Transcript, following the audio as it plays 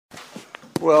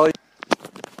Well,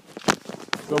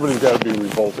 somebody's got to be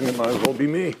revolting. It might as well be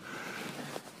me.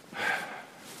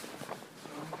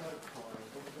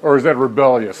 Or is that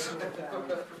rebellious?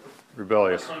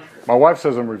 Rebellious. My wife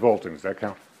says I'm revolting. Does that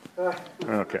count?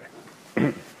 Okay.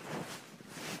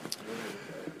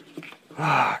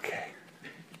 Okay.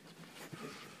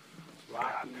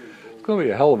 It's going to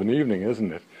be a hell of an evening,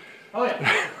 isn't it? Oh,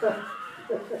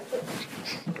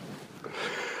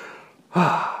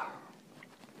 yeah.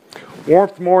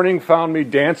 Warmth morning found me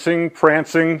dancing,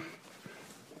 prancing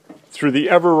through the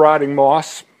ever-rotting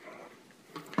moss.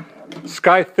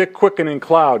 Sky thick quickening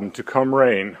cloud and to come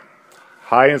rain.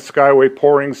 High in skyway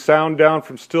pouring sound down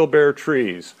from still bare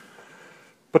trees.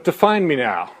 But to find me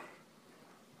now,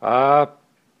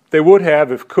 they would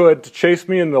have, if could, to chase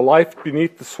me in the life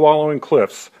beneath the swallowing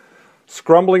cliffs,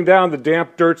 scrumbling down the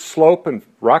damp dirt slope and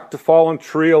rock the fallen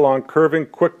tree along curving,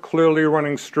 quick, clearly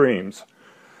running streams,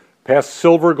 past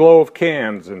silver glow of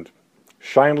cans and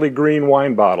shinily green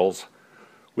wine bottles,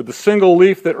 with the single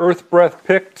leaf that earth breath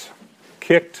picked,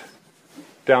 kicked,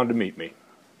 down to meet me.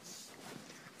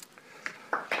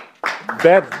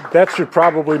 That should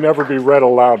probably never be read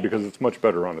aloud because it's much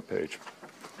better on the page.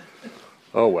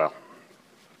 Oh well.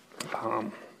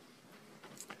 And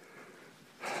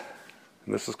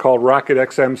this is called Rocket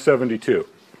XM72.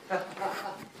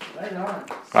 Right on.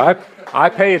 I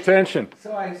pay attention.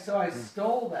 So I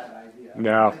stole that idea.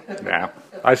 No,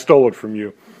 I stole it from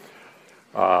you.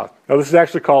 Now this is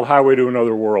actually called Highway to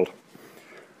Another World.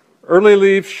 Early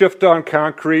leaves shift on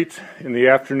concrete in the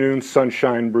afternoon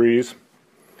sunshine breeze.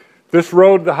 This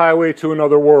road, the highway to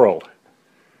another world.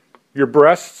 Your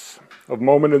breasts of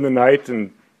moment in the night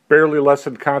and barely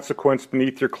lessened consequence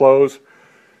beneath your clothes,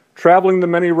 traveling the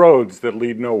many roads that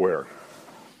lead nowhere.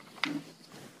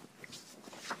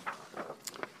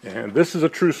 And this is a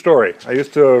true story. I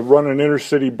used to run an inner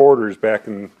city Borders back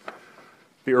in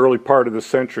the early part of the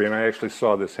century, and I actually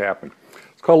saw this happen.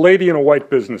 It's called Lady in a White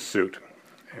Business Suit.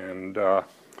 And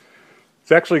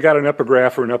it's actually got an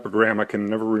epigraph or an epigram, I can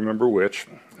never remember which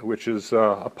is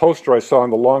a poster I saw in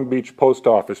the Long Beach post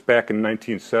office back in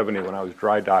 1970 when I was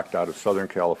dry docked out of Southern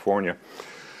California.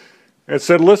 And it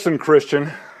said, "Listen,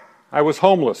 Christian, I was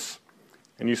homeless,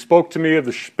 and you spoke to me of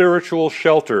the spiritual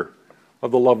shelter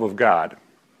of the love of God."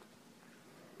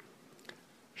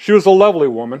 She was a lovely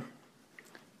woman,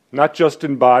 not just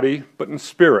in body, but in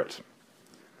spirit.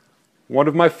 One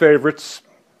of my favorites,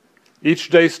 each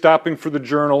day stopping for the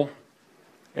journal,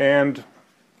 and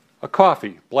a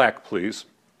coffee, black please.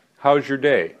 How's your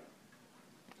day?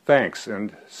 Thanks,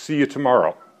 and see you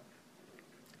tomorrow.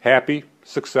 Happy,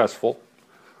 successful,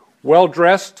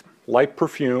 well-dressed, light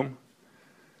perfume.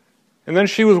 And then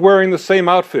she was wearing the same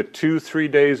outfit 2-3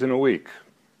 days in a week,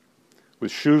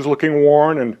 with shoes looking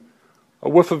worn and a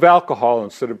whiff of alcohol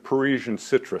instead of Parisian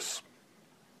citrus.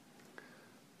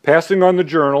 Passing on the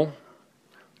journal,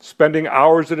 spending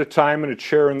hours at a time in a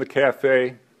chair in the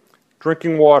cafe,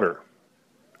 drinking water,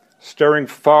 staring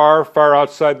far, far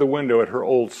outside the window at her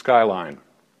old skyline.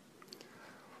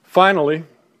 Finally,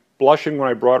 blushing when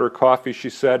I brought her coffee, she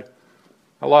said,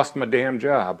 "I lost my damn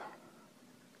job."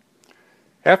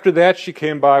 After that, she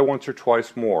came by once or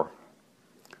twice more,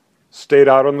 stayed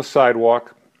out on the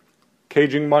sidewalk,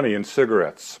 caging money and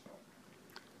cigarettes,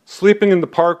 sleeping in the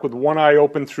park with one eye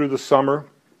open through the summer,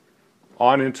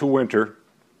 on into winter,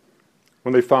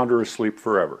 when they found her asleep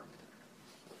forever.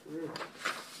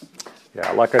 Yeah,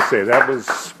 like I say, that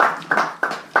was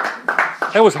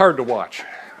hard to watch.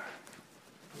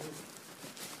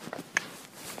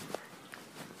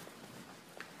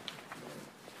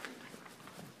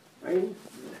 And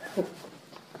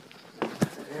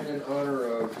in honor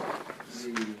of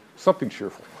the Something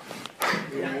cheerful.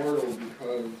 immortal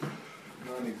because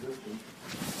non-existent,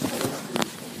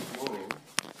 tomorrow,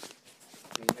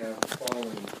 we have the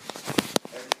following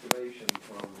excavation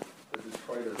from the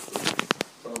detritus of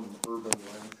some urban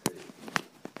landscape.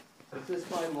 Is this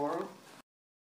my moral?